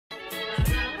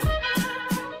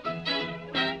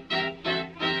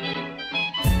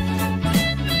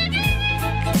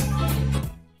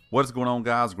What's going on,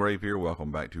 guys? Grave here.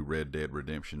 Welcome back to Red Dead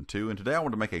Redemption 2. And today I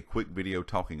want to make a quick video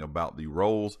talking about the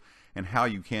roles and how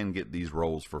you can get these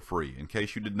roles for free. In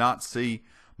case you did not see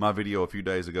my video a few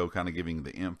days ago kind of giving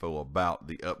the info about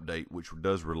the update, which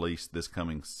does release this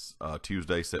coming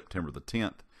Tuesday, September the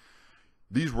 10th.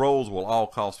 These roles will all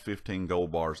cost 15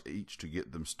 gold bars each to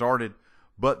get them started,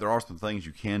 but there are some things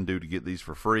you can do to get these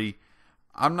for free.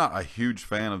 I'm not a huge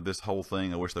fan of this whole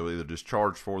thing. I wish they would either just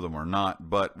charge for them or not,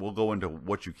 but we'll go into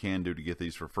what you can do to get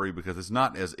these for free because it's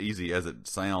not as easy as it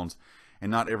sounds, and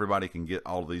not everybody can get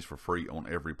all of these for free on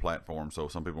every platform. So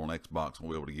some people on Xbox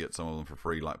will be able to get some of them for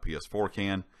free like PS4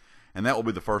 can, and that will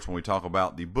be the first one we talk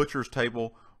about. The Butcher's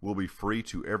Table will be free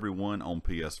to everyone on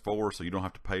PS4, so you don't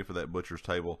have to pay for that Butcher's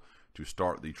Table to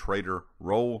start the Trader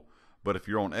role. But if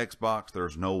you're on Xbox,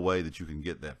 there's no way that you can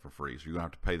get that for free. So you're going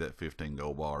to have to pay that 15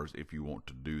 gold bars if you want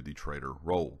to do the Trader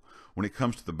role. When it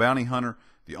comes to the Bounty Hunter,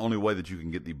 the only way that you can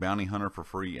get the Bounty Hunter for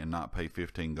free and not pay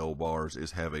 15 gold bars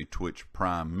is have a Twitch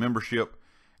Prime membership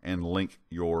and link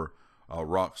your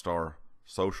Rockstar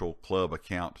Social Club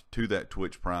account to that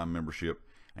Twitch Prime membership,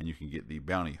 and you can get the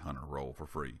Bounty Hunter role for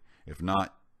free. If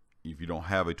not, if you don't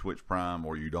have a Twitch Prime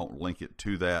or you don't link it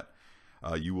to that,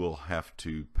 you will have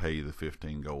to pay the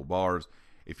 15 gold bars.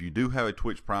 If you do have a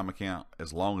Twitch Prime account,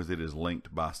 as long as it is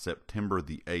linked by September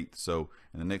the 8th, so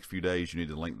in the next few days you need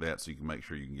to link that so you can make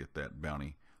sure you can get that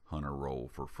Bounty Hunter role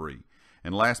for free.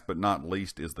 And last but not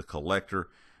least is the Collector.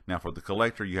 Now for the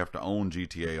Collector, you have to own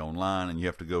GTA Online, and you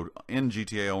have to go in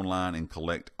GTA Online and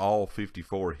collect all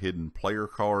 54 hidden player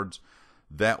cards.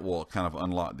 That will kind of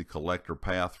unlock the Collector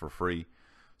path for free.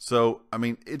 So, I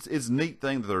mean, it's a neat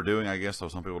thing that they're doing, I guess, so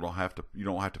some people you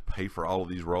don't have to pay for all of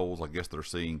these roles. I guess they're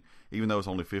seeing, even though it's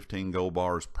only 15 gold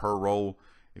bars per role,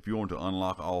 if you want to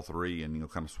unlock all three and,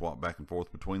 kind of swap back and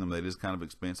forth between them, that is kind of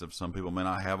expensive. Some people may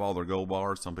not have all their gold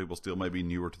bars. Some people still may be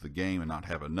newer to the game and not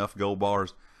have enough gold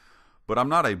bars. But I'm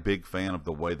not a big fan of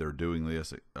the way they're doing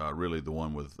this, really the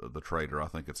one with the Trader. I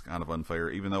think it's kind of unfair.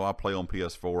 Even though I play on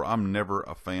PS4, I'm never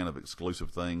a fan of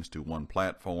exclusive things to one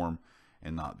platform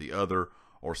and not the other,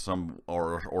 or some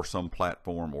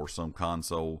platform or some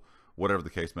console, whatever the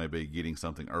case may be, getting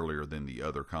something earlier than the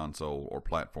other console or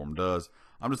platform does.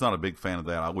 I'm just not a big fan of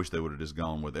that. I wish they would have just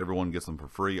gone with everyone gets them for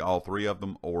free, all three of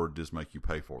them, or just make you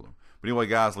pay for them. But anyway,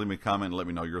 guys, leave me a comment and let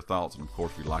me know your thoughts. And of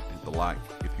course, if you'd like to hit the like.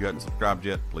 If you hadn't subscribed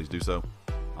yet, please do so.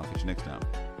 I'll catch you next time.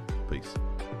 Peace.